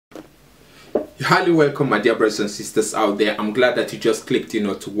You're highly welcome, my dear brothers and sisters out there. I'm glad that you just clicked,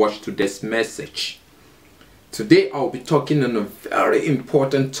 to watch today's message. Today I'll be talking on a very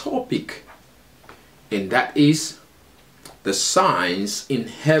important topic, and that is the signs in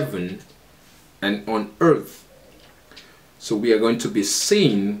heaven and on earth. So we are going to be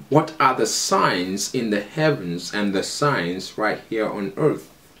seeing what are the signs in the heavens and the signs right here on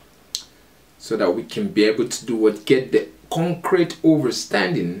earth, so that we can be able to get the concrete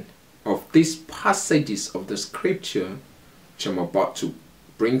understanding of these passages of the scripture which I'm about to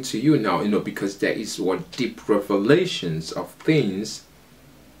bring to you now, because there is deep revelations of things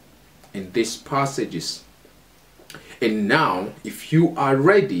in these passages. And now, if you are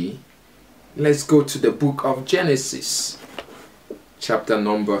ready, let's go to the book of Genesis, chapter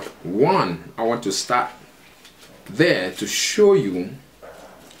number 1. I want to start there to show you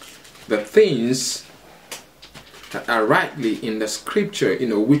the things that are rightly in the scripture,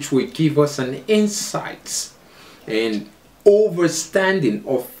 which will give us an insight and understanding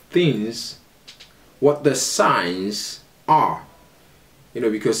of things, what the signs are.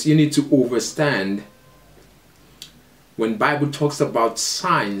 Because you need to understand when Bible talks about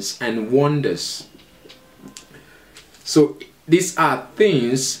signs and wonders. So these are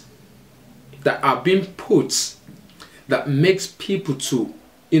things that are being put that makes people to,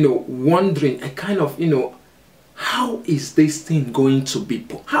 wondering a kind of, how is this thing going to be?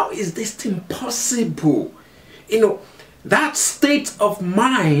 How is this thing possible? That state of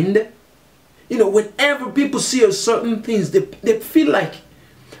mind, whenever people see a certain things, they feel like,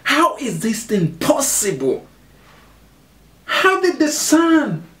 how is this thing possible? How is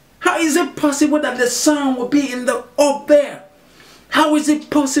it possible that the sun will be up there? How is it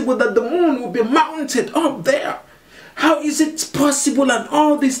possible that the moon will be mounted up there? How is it possible, and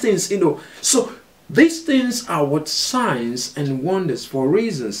all these things, So these things are what signs and wonders for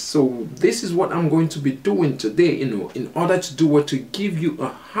reasons. So this is what I'm going to be doing today, in order to give you a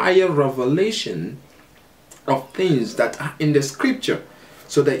higher revelation of things that are in the scripture,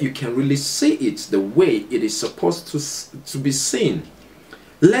 so that you can really see it the way it is supposed to be seen.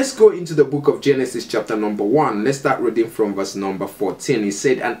 Let's go into the book of Genesis chapter number 1. Let's start reading from verse number 14. He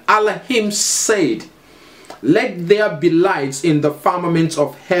said, "And Elohim said, let there be lights in the firmament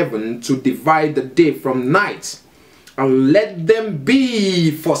of heaven to divide the day from night, and let them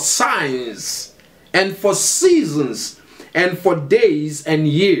be for signs, and for seasons, and for days and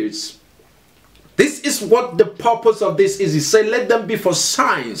years." This is what the purpose of this is. He said, let them be for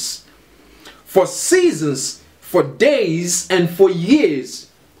signs, for seasons, for days, and for years.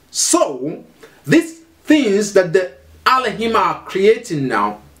 So, these things that the Elohim are creating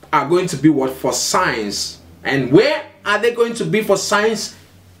now are going to be what? For signs. And where are they going to be for signs?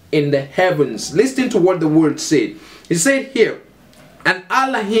 In the heavens. Listen to what the word said. He said here, and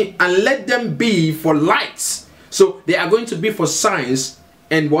Elohim, and let them be for lights. So they are going to be for signs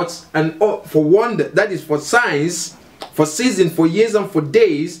and what? And for wonder. That is for signs, for season, for years, and for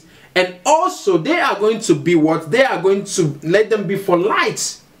days. And also they are going to be what? They are going to let them be for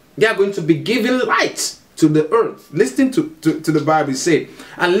lights. They are going to be giving light to the earth. Listen to the Bible say,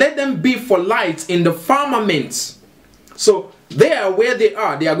 and let them be for lights in the firmament. So there where they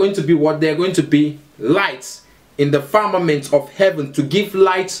are going to be what? They are going to be lights in the firmament of heaven to give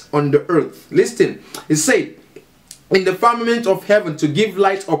light on the earth. Listen, it said, in the firmament of heaven to give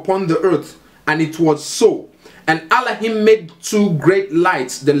light upon the earth. And it was so. And Elohim made two great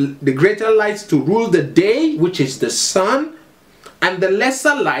lights, the greater lights to rule the day, which is the sun, and the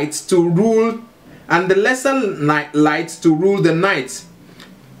lesser lights to rule lights to rule the night.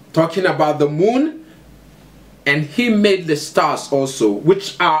 Talking about the moon. And he made the stars also,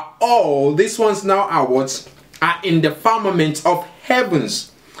 which are all, these ones now are what? Are in the firmament of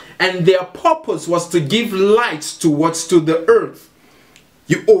heavens. And their purpose was to give light to what's to the earth.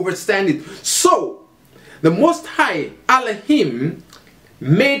 You understand it? So, the Most High, Elohim,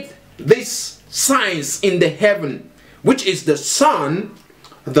 made these signs in the heaven, which is the sun,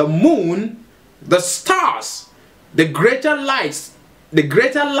 the moon, the stars, the greater lights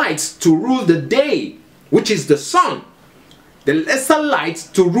to rule the day, which is the sun, the lesser lights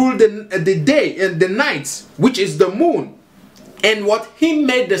to rule the day and the night, which is the moon. And what? He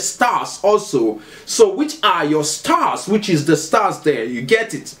made the stars also. So which are your stars? Which is the stars there? You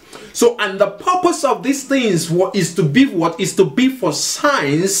get it? So, and the purpose of these things is to be what? Is to be for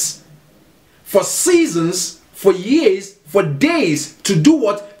signs, for seasons, for years, for days. To do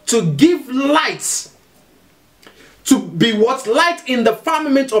what? To give lights. To be what? Light in the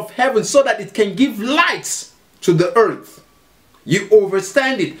firmament of heaven, so that it can give lights to the earth. You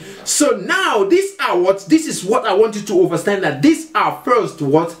understand it? So now these are what, this is what I want you to understand, that these are first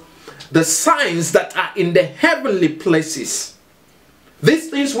what? the signs that are in the heavenly places. These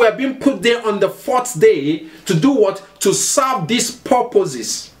things were being put there on the fourth day to do what? To serve these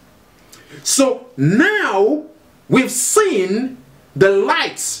purposes. So now we've seen the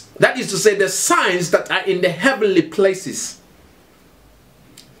lights, that is to say the signs that are in the heavenly places.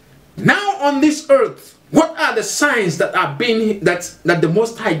 Now on this earth, what are the signs that are being that the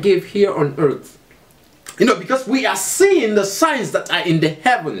Most High gave here on earth? Because we are seeing the signs that are in the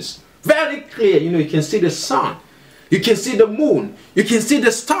heavens. Very clear. You can see the sun. You can see the moon. You can see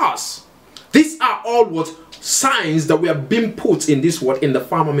the stars. These are all what signs that we have been put in this what in the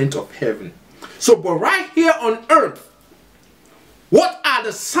firmament of heaven. So, but right here on earth, what are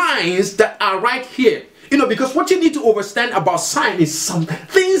the signs that are right here? Because what you need to understand about signs is some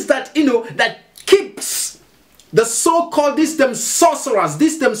things that that keeps the so-called them sorcerers,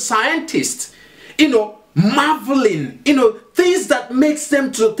 them scientists, marveling. Things that makes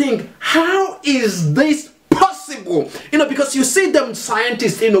them to think, how is this possible? Because you see them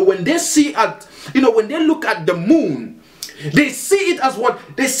scientists, when they see at, when they look at the moon, they see it as what?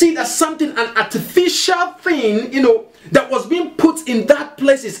 They see it as something, an artificial thing, that was being put in that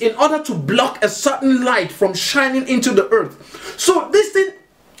places in order to block a certain light from shining into the earth. So this thing,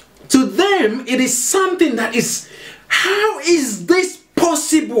 to them, it is something that is, how is this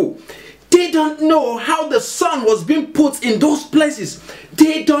possible? They don't know how the sun was being put in those places.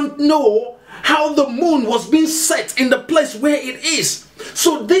 They don't know how the moon was being set in the place where it is.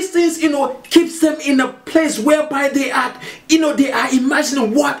 So these things, keeps them in a place whereby they are, they are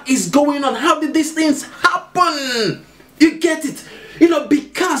imagining what is going on. How did these things happen? You get it?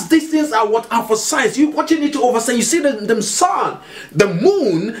 Because these things are what are for signs. What you need to understand, you see the sun, the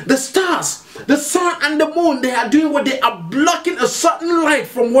moon, the stars, the sun and the moon, they are doing what? They are blocking a certain light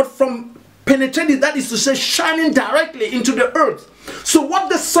from penetrating, that is to say, shining directly into the earth. So what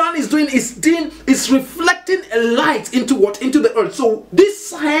the sun is doing is reflecting a light into what? Into the earth. So these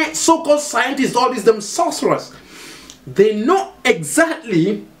so-called scientists, all these them sorcerers, they know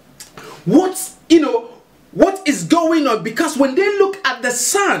exactly what is going on, because when they look at the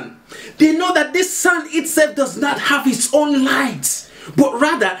sun, they know that this sun itself does not have its own light, but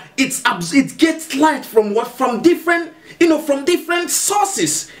rather it gets light from what? From different from different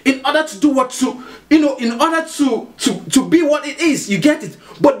sources in order to do what? To in order to be what it is. You get it?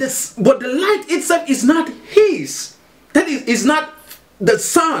 But the light itself is not his. That is not the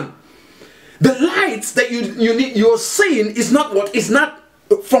sun. The light that you're seeing is not what? Is not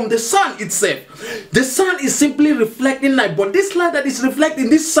from the sun itself. The sun is simply reflecting light, but this light that is reflecting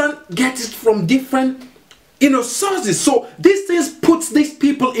this sun gets it from different sources. So these things puts these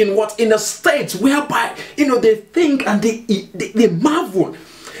people in what? In a state whereby they think and they marvel.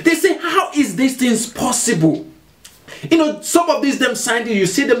 They say, how is these things possible? Some of these them scientists, you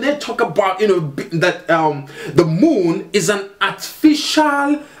see them, they talk about that the moon is an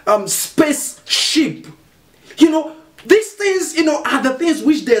artificial spaceship. These things are the things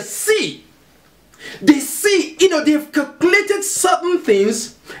which they see. They see, they have calculated certain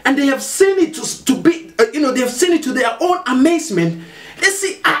things, and they have seen it to be, they have seen it to their own amazement. They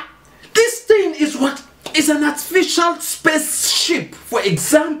see, this thing is what? Is an artificial spaceship, for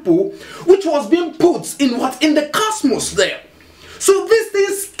example, which was being put in what? In the cosmos there. So these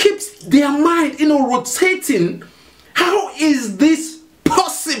things keeps their mind, rotating. How is this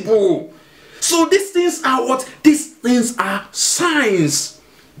possible? So these things are what? These things are signs.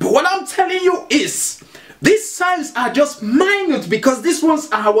 But what I'm telling you is, these signs are just minute, because these ones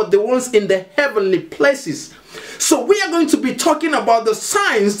are what? The ones in the heavenly places. So we are going to be talking about the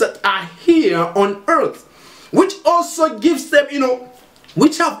signs that are here on earth, which also gives them,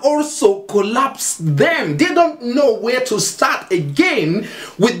 which have also collapsed them. They don't know where to start again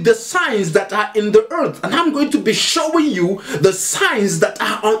with the signs that are in the earth. And I'm going to be showing you the signs that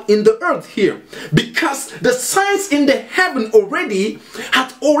are in the earth here, because the signs in the heaven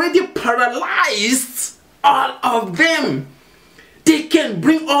had already paralyzed all of them. They can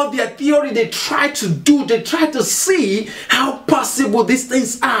bring all their theory, they try to see how possible these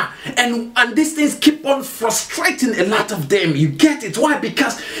things are. And these things keep on frustrating a lot of them. You get it? Why?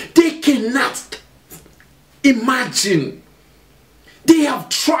 Because they cannot imagine. They have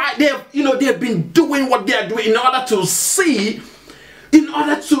tried, they have been doing what they are doing in order to see, in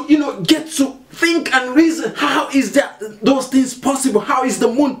order to, get to think and reason, how is those things possible? How is the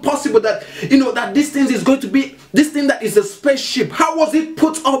moon possible that, that this thing is going to be, this thing that is a spaceship, how was it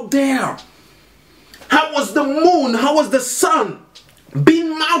put up there? How was the moon? How was the sun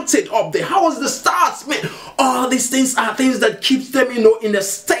being mounted up there? How was the stars made? All these things are things that keeps them, in a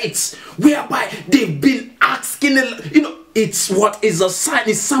state whereby they've been asking, it's what is a sign.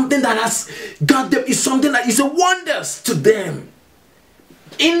 It's something that has got them. It's something that is a wonders to them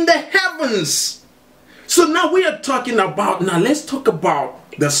in the heavens. So now we are talking about, let's talk about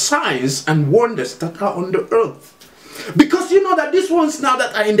the signs and wonders that are on the earth. Because you know that these ones now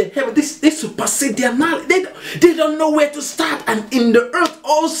that are in the heaven, they supersede their knowledge. They don't know where to start. And in the earth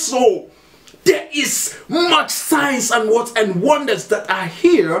also, there is much signs and wonders that are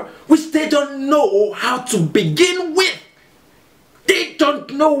here, which they don't know how to begin with. They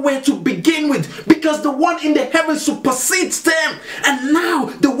don't know where to begin with, because the one in the heaven supersedes them. And now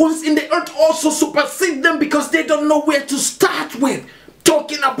the ones in the earth also supersede them, because they don't know where to start with.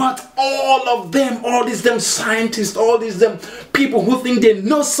 Talking about all of them, all these them scientists, all these them people who think they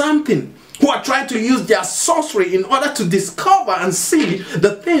know something, who are trying to use their sorcery in order to discover and see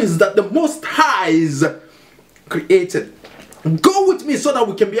the things that the Most High is created. Go with me so that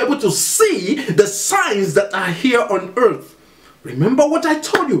we can be able to see the signs that are here on earth. Remember what I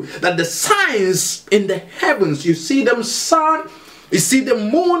told you, that the signs in the heavens, you see them sun, you see the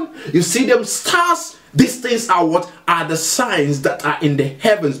moon, you see them stars. These things are what are the signs that are in the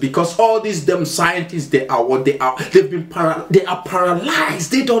heavens, because all these them scientists, they are what they are. They are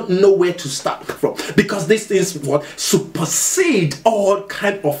paralyzed. They don't know where to start from, because these things what supersede all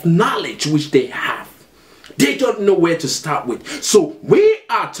kind of knowledge which they have. They don't know where to start with. So we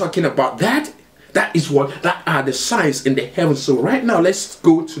are talking about that. That are the signs in the heavens. So right now let's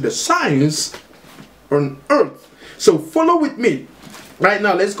go to the signs on earth. So follow with me. Right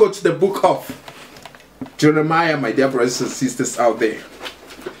now let's go to the book of Jeremiah, my dear brothers and sisters out there.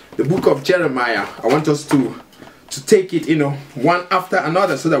 The book of Jeremiah. I want us to take it, one after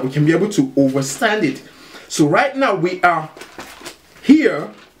another, so that we can be able to understand it. So right now we are here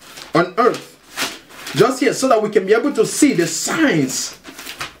on earth, just here, so that we can be able to see the signs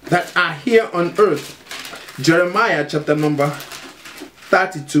that are here on earth. Jeremiah chapter number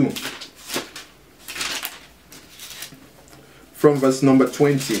 32, from verse number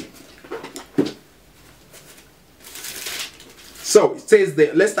 20. So it says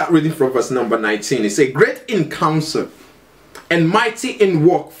there, let's start reading from verse number 19. It says, great in counsel and mighty in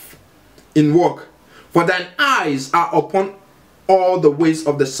work, for thine eyes are upon all the ways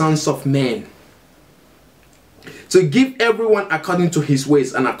of the sons of men, to give everyone according to his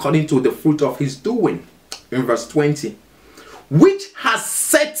ways and according to the fruit of his doing. In verse 20, which has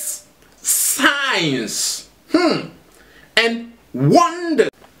set signs and wonders,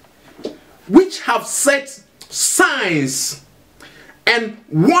 which have set signs and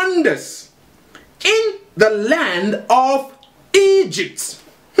wonders in the land of Egypt,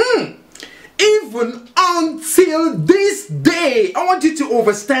 even until this day. I want you to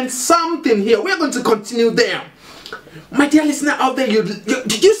understand something here. We're going to continue there. My dear listener out there,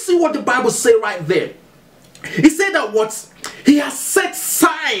 did you see what the Bible say right there? He said that he has set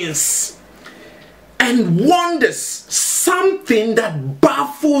signs and wonders, something that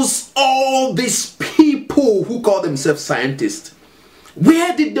baffles all these people who call themselves scientists.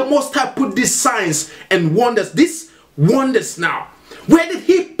 Where did the Most High put these signs and wonders? These wonders now, where did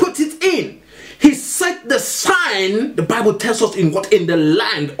he put it in? He set the sign, the Bible tells us, in the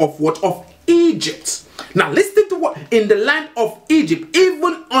land of Egypt. Now listen to what in the land of Egypt,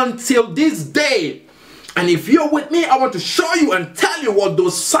 even until this day. And if you're with me, I want to show you and tell you what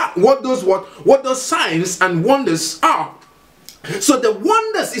those signs and wonders are. So the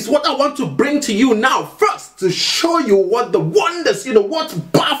wonders is what I want to bring to you now first, to show you what the wonders,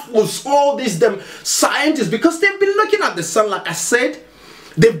 what baffles all these them scientists, because they've been looking at the sun, like I said.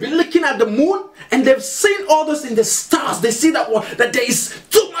 They've been looking at the moon, and they've seen all those in the stars. They see that there is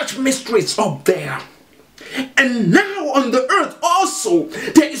too much mysteries up there. And now on the earth also,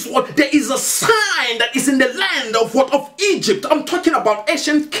 there is a sign that is in the land of Egypt. I'm talking about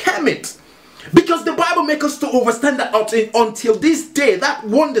ancient Kemet. Because the Bible makes us to understand that until this day, that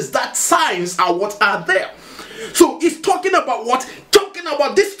wonders, that signs are what are there. So it's talking about what? Talking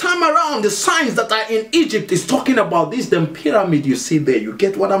about this time around, the signs that are in Egypt is talking about this them pyramid you see there. You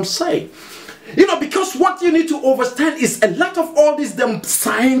get what I'm saying? Because what you need to understand is a lot of all these them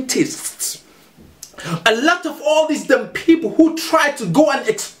scientists, a lot of all these them people who try to go and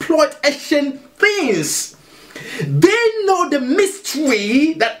exploit ancient things, they know the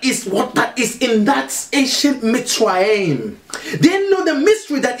mystery that is in that ancient Mitzrayim. They know the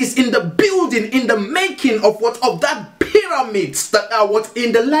mystery that is in the building, in the making of that pyramids that are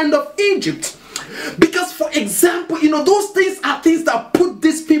in the land of Egypt. Because, for example, those things are things that put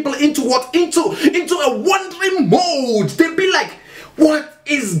these people into a wandering mode. They'll be like,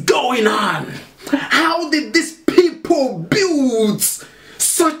 is going on? How did these people build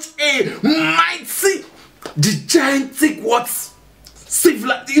such a mighty, gigantic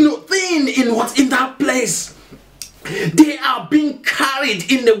thing in that place? They are being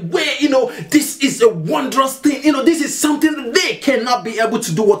carried in a way, this is a wondrous thing. This is something that they cannot be able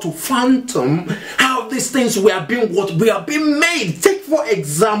to do or to fathom how these things were being made. Take for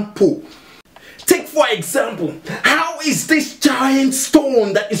example, how is this giant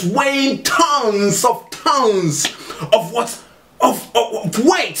stone that is weighing tons of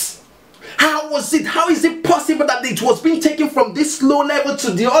weight? How is it possible that it was being taken from this low level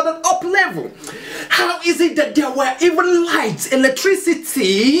to the other up level? How is it that there were even lights,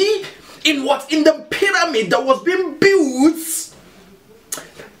 electricity in the pyramid that was being built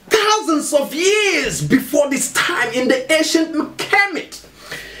thousands of years before this time in the ancient Kemet?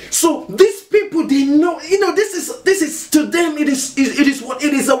 So these people, they know, this is to them, it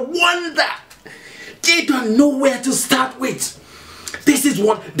is a wonder. They don't know where to start with. This is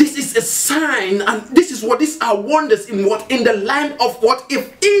a sign, and these are wonders in the land of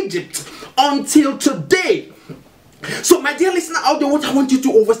Egypt until today. So my dear listener out there, what I want you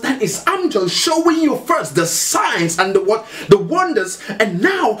to understand is I'm just showing you first the signs and the wonders, and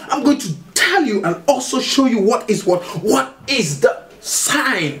now I'm going to tell you and also show you what is the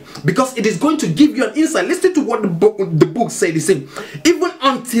sign, because it is going to give you an insight. Listen to what the book said. It said, even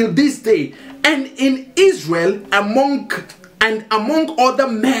until this day, and in Israel among other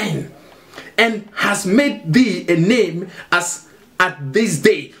men, and has made thee a name as at this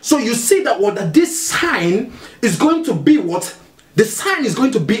day. So you see that this sign is going to be the sign is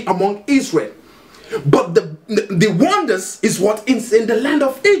going to be among Israel, but the wonders is in the land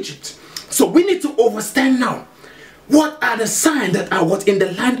of Egypt. So we need to understand now, what are the signs that are in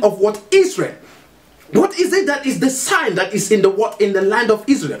the land of Israel? What is it that is the sign that is in the land of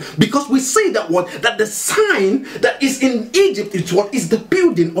Israel? Because we say that the sign that is in Egypt is the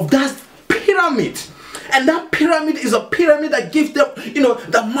building of that pyramid. And that pyramid is a pyramid that gives them,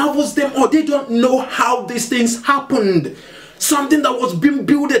 that marvels them, or they don't know how these things happened. Something that was being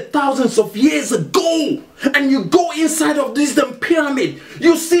built thousands of years ago, and you go inside of this pyramid,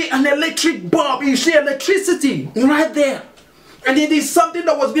 you see an electric bulb, you see electricity right there. And it is something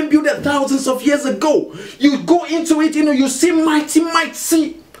that was being built thousands of years ago. You go into it, you see mighty,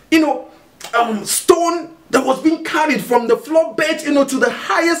 stone that was being carried from the floor bed, to the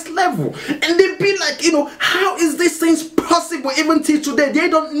highest level. And they be like, how is these things possible even till today? They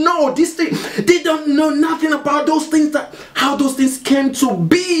don't know this thing. They don't know nothing about those things, how those things came to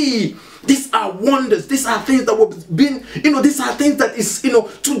be. These are wonders. These are things that were being, these are things that is, to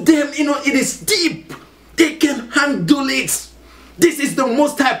them, it is deep. They can handle it. This is the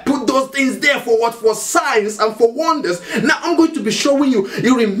Most High put those things there for signs and for wonders. Now I'm going to be showing you.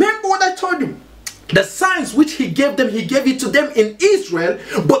 You remember what I told you? The signs which he gave them, he gave it to them in Israel.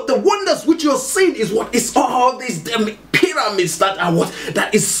 But the wonders which you're seeing is all these pyramids that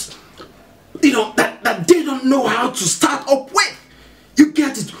they don't know how to start up with. You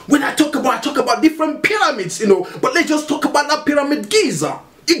get it? When I talk about different pyramids, but let's just talk about that pyramid Giza.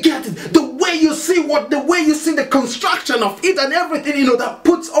 You get it? The way you see the construction of it and everything, that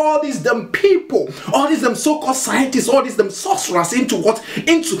puts all these people, all these so-called scientists, all these sorcerers into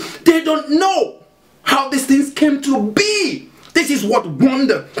they don't know how these things came to be. This is what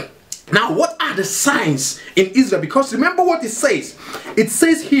wonder. Now, what are the signs in Israel? Because remember what it says. It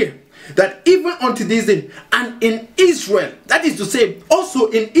says here that even unto this day, and in Israel, that is to say, also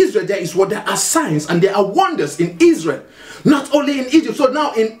in Israel, there are signs and there are wonders in Israel. Not only in Egypt. So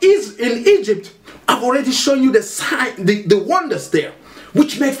now in Egypt, I've already shown you the sign, the wonders there,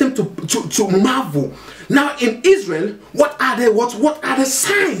 which makes them to marvel. Now in Israel, what are the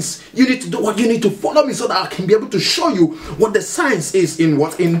signs? You need to do what you need to follow me so that I can be able to show you what the signs is in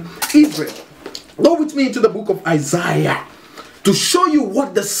Israel. Go with me into the book of Isaiah to show you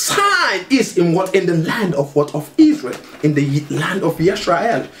what the sign is in the land of Israel, in the land of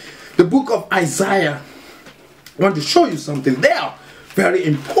Israel. The book of Isaiah. I want to show you something there. Very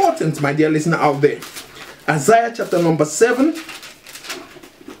important, my dear listener out there. Isaiah chapter number 7.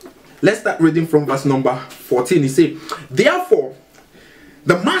 Let's start reading from verse number 14. He said, therefore,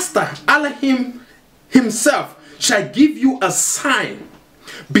 the Master Elohim himself shall give you a sign.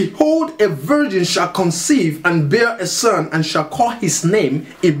 Behold, a virgin shall conceive and bear a son, and shall call his name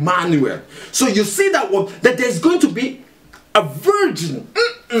Emmanuel. So you see that there's going to be a virgin.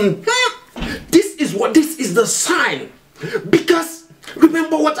 This is the sign. Because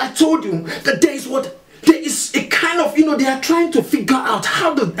remember what I told you, that there is a kind of, they are trying to figure out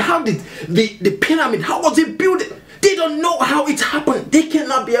how did the pyramid, how was it built? They don't know how it happened. They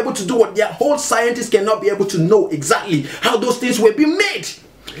cannot be able to do what their whole scientists cannot be able to know exactly how those things were being made.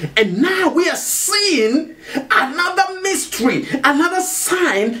 And now we are seeing another mystery, another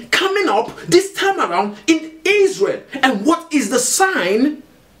sign coming up this time around in Israel. And what is the sign?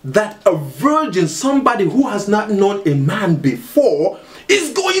 That a virgin, somebody who has not known a man before,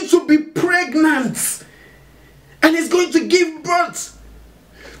 is going to be pregnant and is going to give birth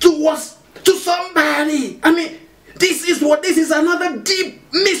to somebody. I mean, this is another deep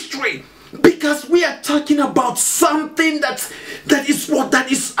mystery, because we are talking about something that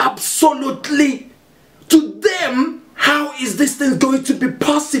is absolutely, to them, how is this thing going to be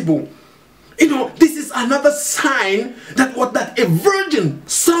possible? You know, this is another sign that a virgin,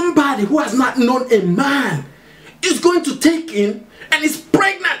 somebody who has not known a man, is going to take in and is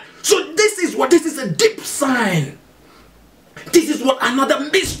pregnant. So this is a deep sign. This is another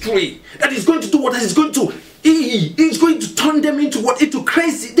mystery that is going to do what is going to. It's going to turn them into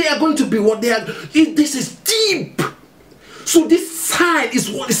crazy. They are going to be what they are. This is deep. So this sign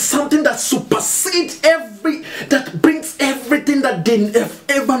is something that supersedes that brings everything that they have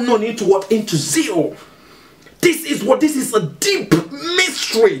ever known into zero. This is a deep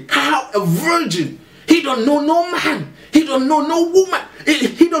mystery. How a virgin, he don't know no man, he don't know no woman,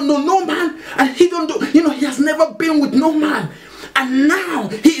 he don't know no man, and he has never been with no man, and now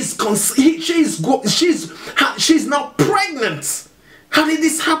she's now pregnant. How did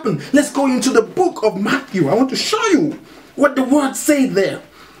this happen? Let's go into the book of Matthew. I want to show you what the word says there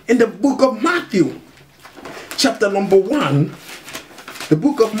in the book of Matthew, chapter number 1. The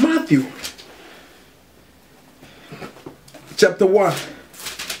book of Matthew, chapter 1.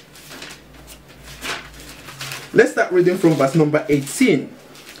 Let's start reading from verse number 18.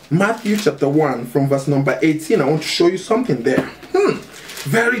 Matthew chapter 1 from verse number 18. I want to show you something there.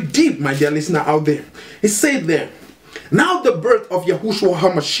 Very deep, my dear listener out there. It said there, now the birth of Yahushua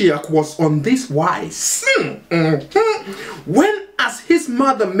HaMashiach was on this wise. When as his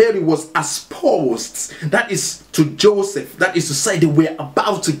mother Mary was espoused, that is to Joseph, that is to say they were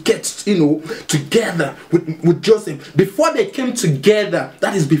about to get together with Joseph. Before they came together,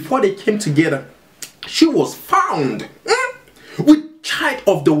 she was found with child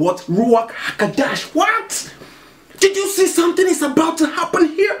of the what? Ruach HaKodesh. What? Did you see something is about to happen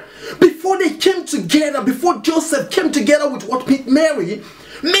here? Before they came together, before Joseph came together with Mary,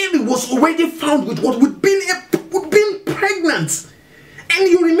 Mary was already found with being pregnant. And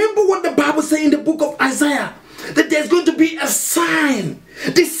you remember what the Bible says in the book of Isaiah, that there's going to be a sign.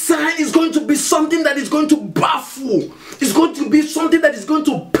 This sign is going to be something that is going to baffle. It's going to be something that is going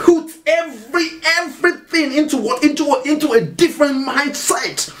to put everything into a different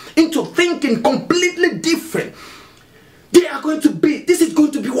mindset, into thinking completely different. This is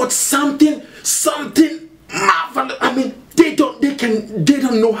going to be something marvelous. I mean, they don't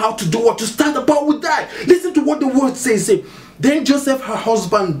know how to do what to start about with that. Listen to what the word says. Then Joseph, her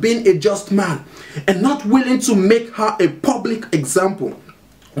husband, being a just man and not willing to make her a public example,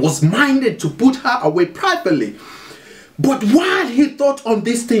 was minded to put her away privately. But while he thought on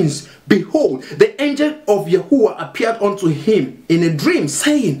these things, behold, the angel of Yahuwah appeared unto him in a dream,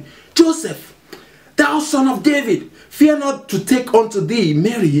 saying, Joseph, thou son of David, fear not to take unto thee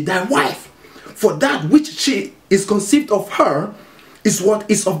Mary thy wife, for that which she is conceived of her is what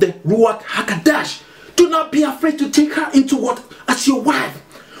is of the Ruach HaKodesh. Do not be afraid to take her as your wife.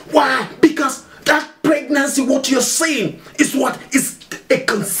 Why? Because that pregnancy, what you're saying, is a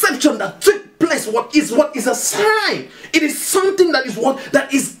conception that took place. What is a sign? It is something that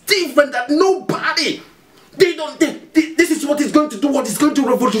is different, that nobody. This is what is going to do. What is going to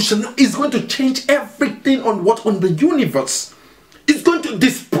revolutionize? Is going to change everything on the universe. It's going to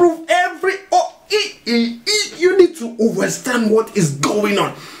disprove you need to understand what is going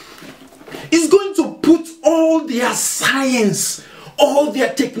on. It's going to put all their science, all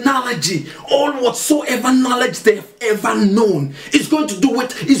their technology, all whatsoever knowledge they've ever known. It's going to do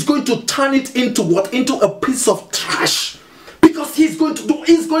it. It's going to turn it into a piece of trash. Because he's going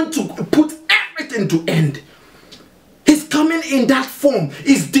to put everything to end. He's coming in that form.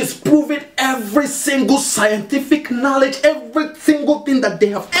 He's disproving every single scientific knowledge, every single thing that they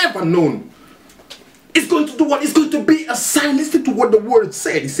have ever known. It's going to do what? It's going to be a sign. Listen to what the word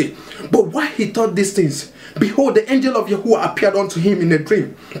said. He said, but while he thought these things, behold, the angel of Yahuwah appeared unto him in a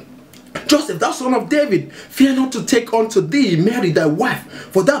dream. Joseph, thou son of David, fear not to take unto thee Mary thy wife,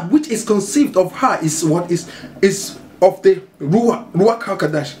 for that which is conceived of her is what is of the Ruach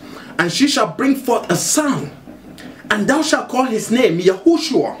HaKodesh, and she shall bring forth a son, and thou shalt call his name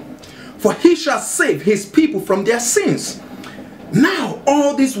Yahushua, for he shall save his people from their sins. Now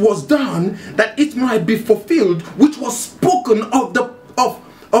all this was done that it might be fulfilled, which was spoken of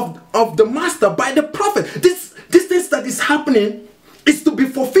the master by the prophet. This things that is happening is to be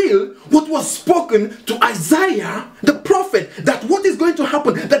fulfilled what was spoken to Isaiah the prophet, that what is going to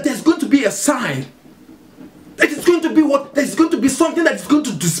happen, that there's going to be a sign. It is going to be there's going to be something that is going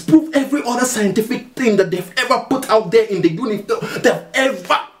to disprove every other scientific thing that they've ever put out there in the universe, they've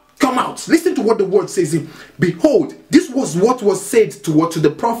ever come out. Listen to what the word says here. Behold, this was what was said to the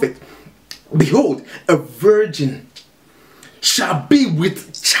prophet. Behold, a virgin shall be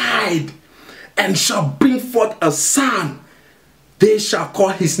with child and shall bring forth a son. They shall call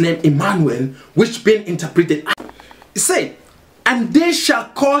his name Emmanuel, which being interpreted, say, and they shall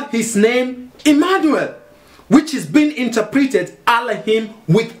call his name Emmanuel, which is being interpreted, Elohim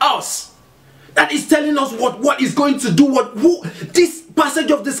with us. That is telling us what is going to do, this passage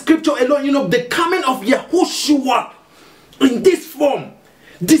of the scripture alone, the coming of Yahushua in this form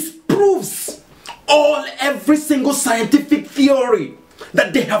disproves every single scientific theory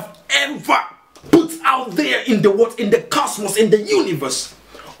that they have ever put out there in the cosmos, in the universe.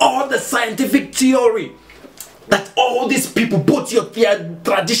 All the scientific theory that all these people, both your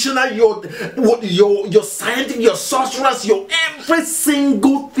traditional, your scientific, your sorcerers, every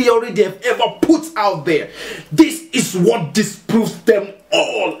single theory they have ever put out there, this is what disproves them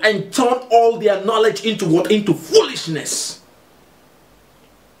all and turn all their knowledge into foolishness.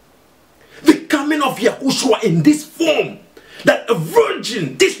 The coming of Yahushua in this form, that a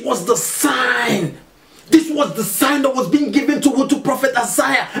virgin, this was the sign. This was the sign that was being given to Prophet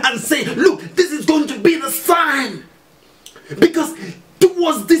Isaiah, and say, look, this is going to be the sign. Because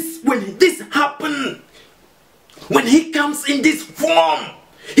towards this, when this happened, when he comes in this form,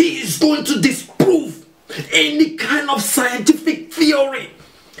 he is going to disprove any kind of scientific theory,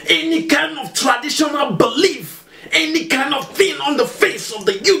 any kind of traditional belief, any kind of thing on the face of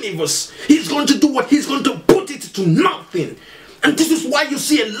the universe. He's going to do what? He's going to put it to nothing. And this is why you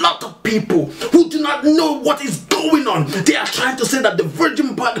see a lot of people who do not know what is going on. They are trying to say that the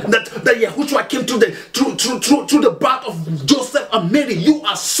virgin birth, that Yahushua came through the birth of Joseph and Mary. You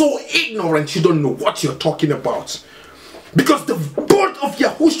are so ignorant, you don't know what you're talking about. Because the birth of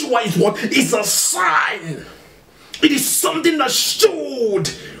Yahushua is what? Is a sign. It is something that showed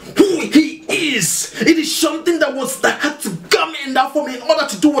who he is. It is something that had to come in that form in order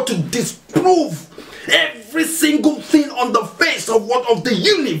to do what? To disprove every single thing on the face of the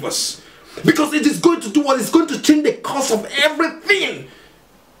universe. Because it is going to do what? It's going to change the course of everything.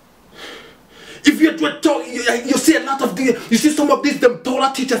 If you're talking, you see a lot of you see some of these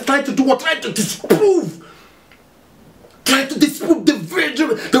Torah teachers trying to do what? Trying to disprove the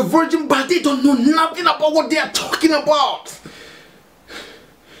virgin, but they don't know nothing about what they are talking about.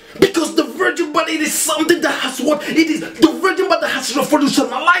 Because the virgin body is something that has what? It is the virgin body that has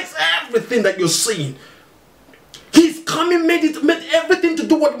revolutionized everything that you're seeing. He's coming, made everything to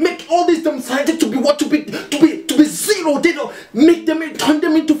do what? Make all these scientists to be what? To be zero. They don't make them, turn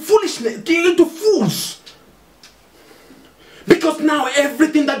them into foolishness, into fools. Because now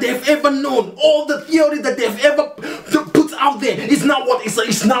everything that they've ever known, all the theory that they've ever put out there is now what?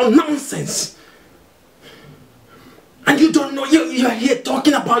 It's now nonsense. And you don't know, you're here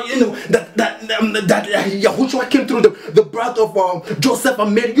talking about, that Yahushua came through the birth of Joseph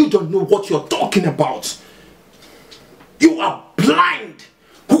and Mary. You don't know what you're talking about. You are blind.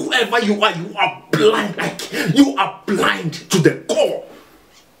 Whoever you are blind. You are blind to the core.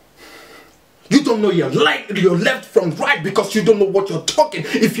 You don't know your left from right because you don't know what you're talking.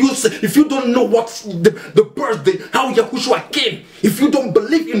 If you don't know what the birth, how Yahushua came, if you don't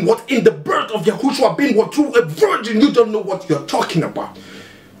believe in the birth of Yahushua being through a virgin, you don't know what you're talking about.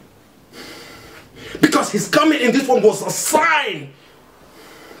 Because his coming in this one was a sign.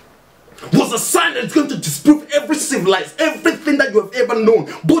 Was a sign that's going to disprove every civilized, everything that you have ever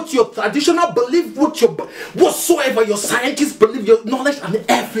known. Both your traditional belief, whatsoever your scientists believe, your knowledge, and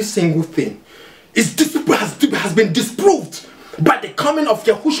every single thing has been disproved by the coming of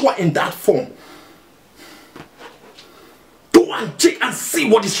Yahushua in that form. Go and check and see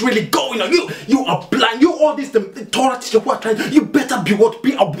what is really going on. You are blind. You all these the Torah teachers who are trying. You better be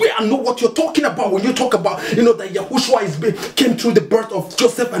aware and know what you're talking about when you talk about that Yahushua came through the birth of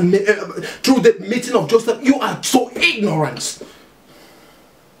Joseph and through the meeting of Joseph. You are so ignorant.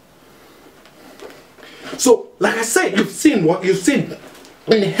 So, like I said, you've seen what you've seen.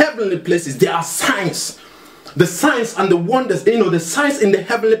 In the heavenly places, there are signs. The signs and the wonders, the signs in the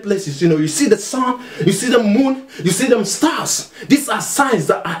heavenly places. You see the sun, you see the moon, you see them stars. These are signs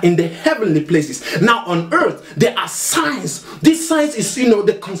that are in the heavenly places. Now on earth, there are signs. These signs is,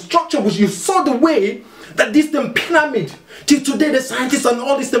 the construction, which you saw the way that this them pyramid, till today the scientists and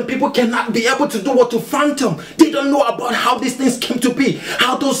all these them people cannot be able to do what to phantom. They don't know about how these things came to be,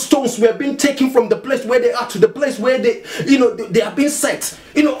 how those stones were being taken from the place where they are to the place where they, they are being set.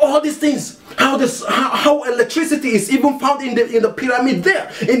 All these things, how electricity is even found in the pyramid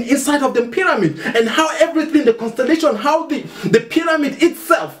there, inside of the pyramid, and how everything, the constellation, how the pyramid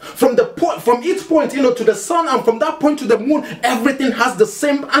itself, from each point, to the sun, and from that point to the moon, everything has the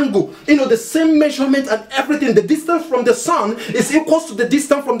same angle, the same measurement, and everything. The distance from the sun is equal to the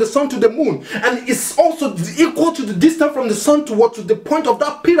distance from the sun to the moon, and it's also equal to the distance from the sun to the point of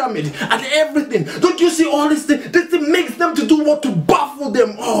that pyramid, and everything. Don't you see all these things? This thing makes them to do what? To baffle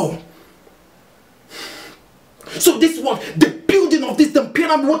them all. So this one, the building of this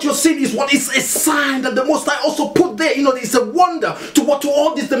pyramid, what you're seeing is what is a sign that the Most High also put there. It's a wonder to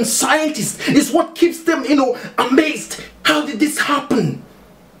all these scientists. It's what keeps them, amazed. How did this happen?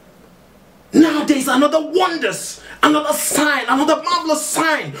 Now there is another wonders, another sign, another marvelous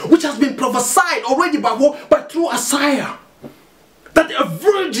sign, which has been prophesied already by through Isaiah, that a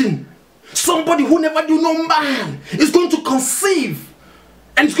virgin, somebody who never knew no man, is going to conceive.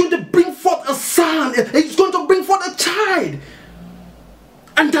 And it's going to bring forth a son. It's going to bring forth a child.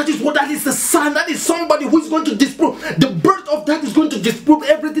 And that is the son. That is somebody who is going to disprove. The birth of that is going to disprove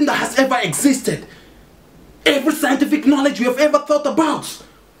everything that has ever existed. Every scientific knowledge you have ever thought about.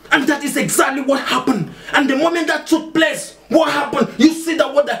 And that is exactly what happened. And the moment that took place, what happened? You see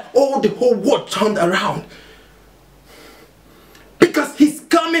that the whole world turned around. Because his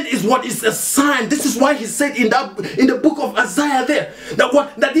coming is what is a sign. This is why he said in the book of Isaiah there,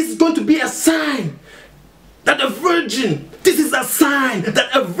 that this is going to be a sign. That a virgin, this is a sign.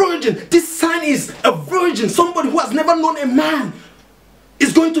 That a virgin, this sign is a virgin, somebody who has never known a man,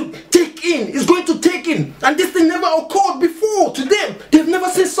 is going to take in. And this thing never occurred before to them. They've never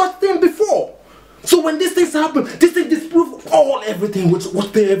seen such thing before. So when these things happen, this thing disproves everything,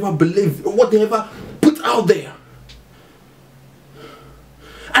 what they ever believed, what they ever put out there.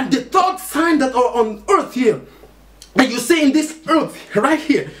 And the third sign that are on earth here, and you see in this earth right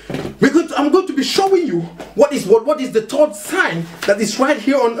here, I'm going to be showing you what is the third sign that is right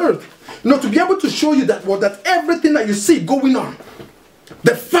here on earth. To be able to show you that everything that you see going on,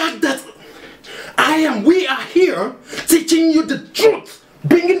 the fact that we are here teaching you the truth,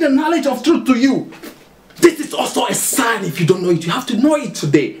 bringing the knowledge of truth to you. This is also a sign. If you don't know it, you have to know it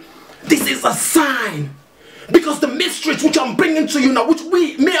today. This is a sign. Because the mysteries which I'm bringing to you now, which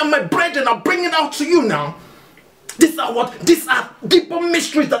me and my brethren are bringing out to you now, these are deeper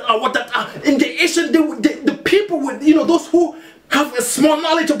mysteries that are in the ancient, the people with, those who have a small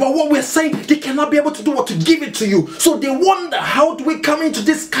knowledge about what we're saying, they cannot be able to do what to give it to you. So they wonder, how do we come into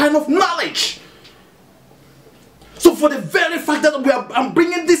this kind of knowledge? So for the very fact that I'm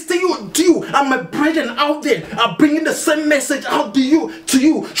bringing this to you, and my brethren out there are bringing the same message out to you,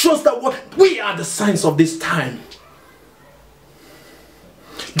 shows that we are the signs of this time.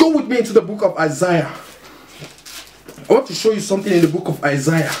 Go with me into the book of Isaiah. I want to show you something in the book of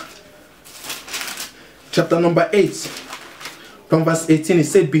Isaiah. Chapter number 8. From verse 18, it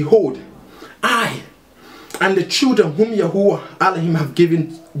said, "Behold, I and the children whom Yahuwah Elohim have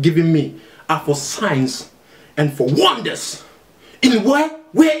given me are for signs and for wonders." In where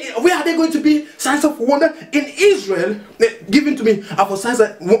are they going to be signs of wonder? In Israel, given to me are for signs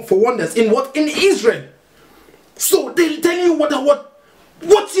for wonders. In what? In Israel. So they're telling you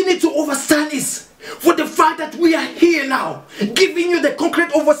what you need to understand is, for the fact that we are here now, giving you the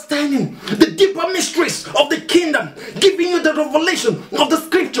concrete understanding, the deeper mysteries of the kingdom, giving you the revelation of the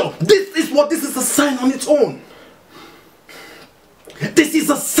scripture. This is a sign on its own. This is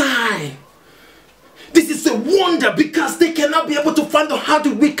a sign. This is a wonder, because they cannot be able to find out how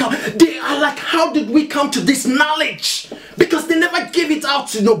did we come. They are like, how did we come to this knowledge? Because they never gave it out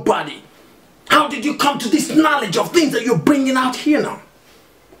to nobody. How did you come to this knowledge of things that you're bringing out here now?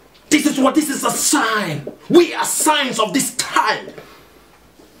 This is a sign. We are signs of this time.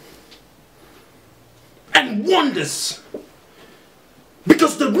 And wonders.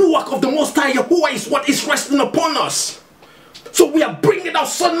 Because the ruach of the Most High Yahuwah is what is resting upon us. So we are bringing out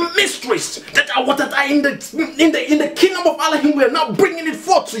some mysteries that are in the kingdom of Elohim. We are now bringing it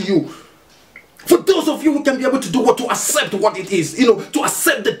forth to you. For those of you who can be able to do to accept what it is, to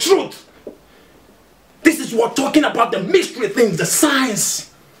accept the truth. This is what talking about, the mystery things, the signs.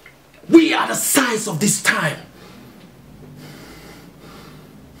 We are the signs of this time.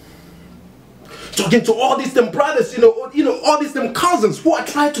 Talking to all these brothers, all these cousins who are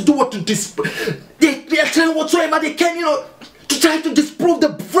trying to do they are trying whatsoever they can, to try to disprove the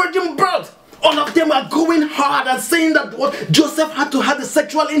virgin birth All of them are going hard and saying that what Joseph had to have the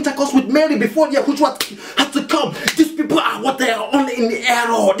sexual intercourse with Mary before Yahushua had to come. These people are what they are only in the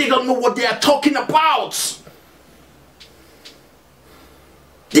error. They don't know what they are talking about.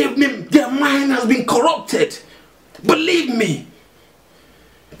 Their mind has been corrupted. Believe me.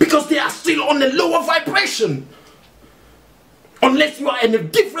 Because they are still on a lower vibration. Unless you are in a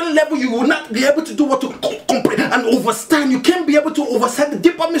different level, you will not be able to do what to comprehend and understand. You can't be able to understand the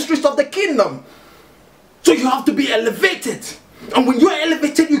deeper mysteries of the kingdom. So you have to be elevated. And when you are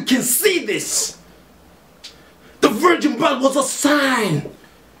elevated, you can see this. The virgin birth was a sign,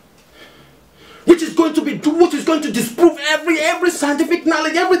 which is going to disprove every scientific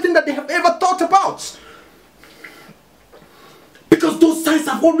knowledge, everything that they have ever thought about. Because those signs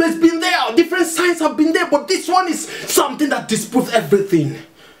have always been there. Different signs have been there. But this one is something that disproves everything.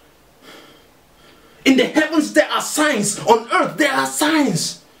 In the heavens there are signs. On earth there are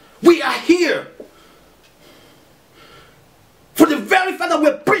signs. We are here. For the very fact that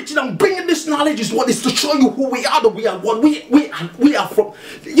we're preaching and bringing this knowledge is what is to show you who we are. That we are what we are from.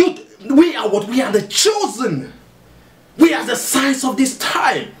 We are what we are, the chosen. We are the signs of this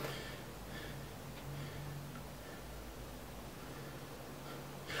time.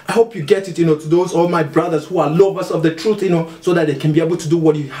 I hope you get it, to those all my brothers who are lovers of the truth, so that they can be able to do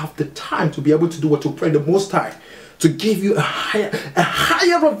what you have the time to be able to do, what to pray the Most High, to give you a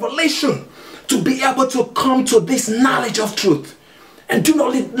higher revelation, to be able to come to this knowledge of truth. And do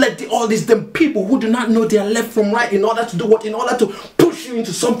not let all these people who do not know their left from right in order to do what? In order to push you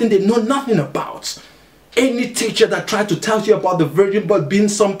into something they know nothing about. Any teacher that tries to tell you about the virgin birth being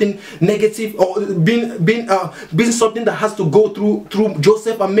something negative or being something that has to go through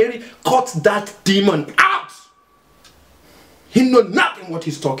Joseph and Mary, cut that demon out. He knows nothing what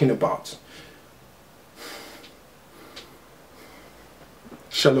he's talking about.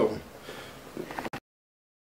 Shalom.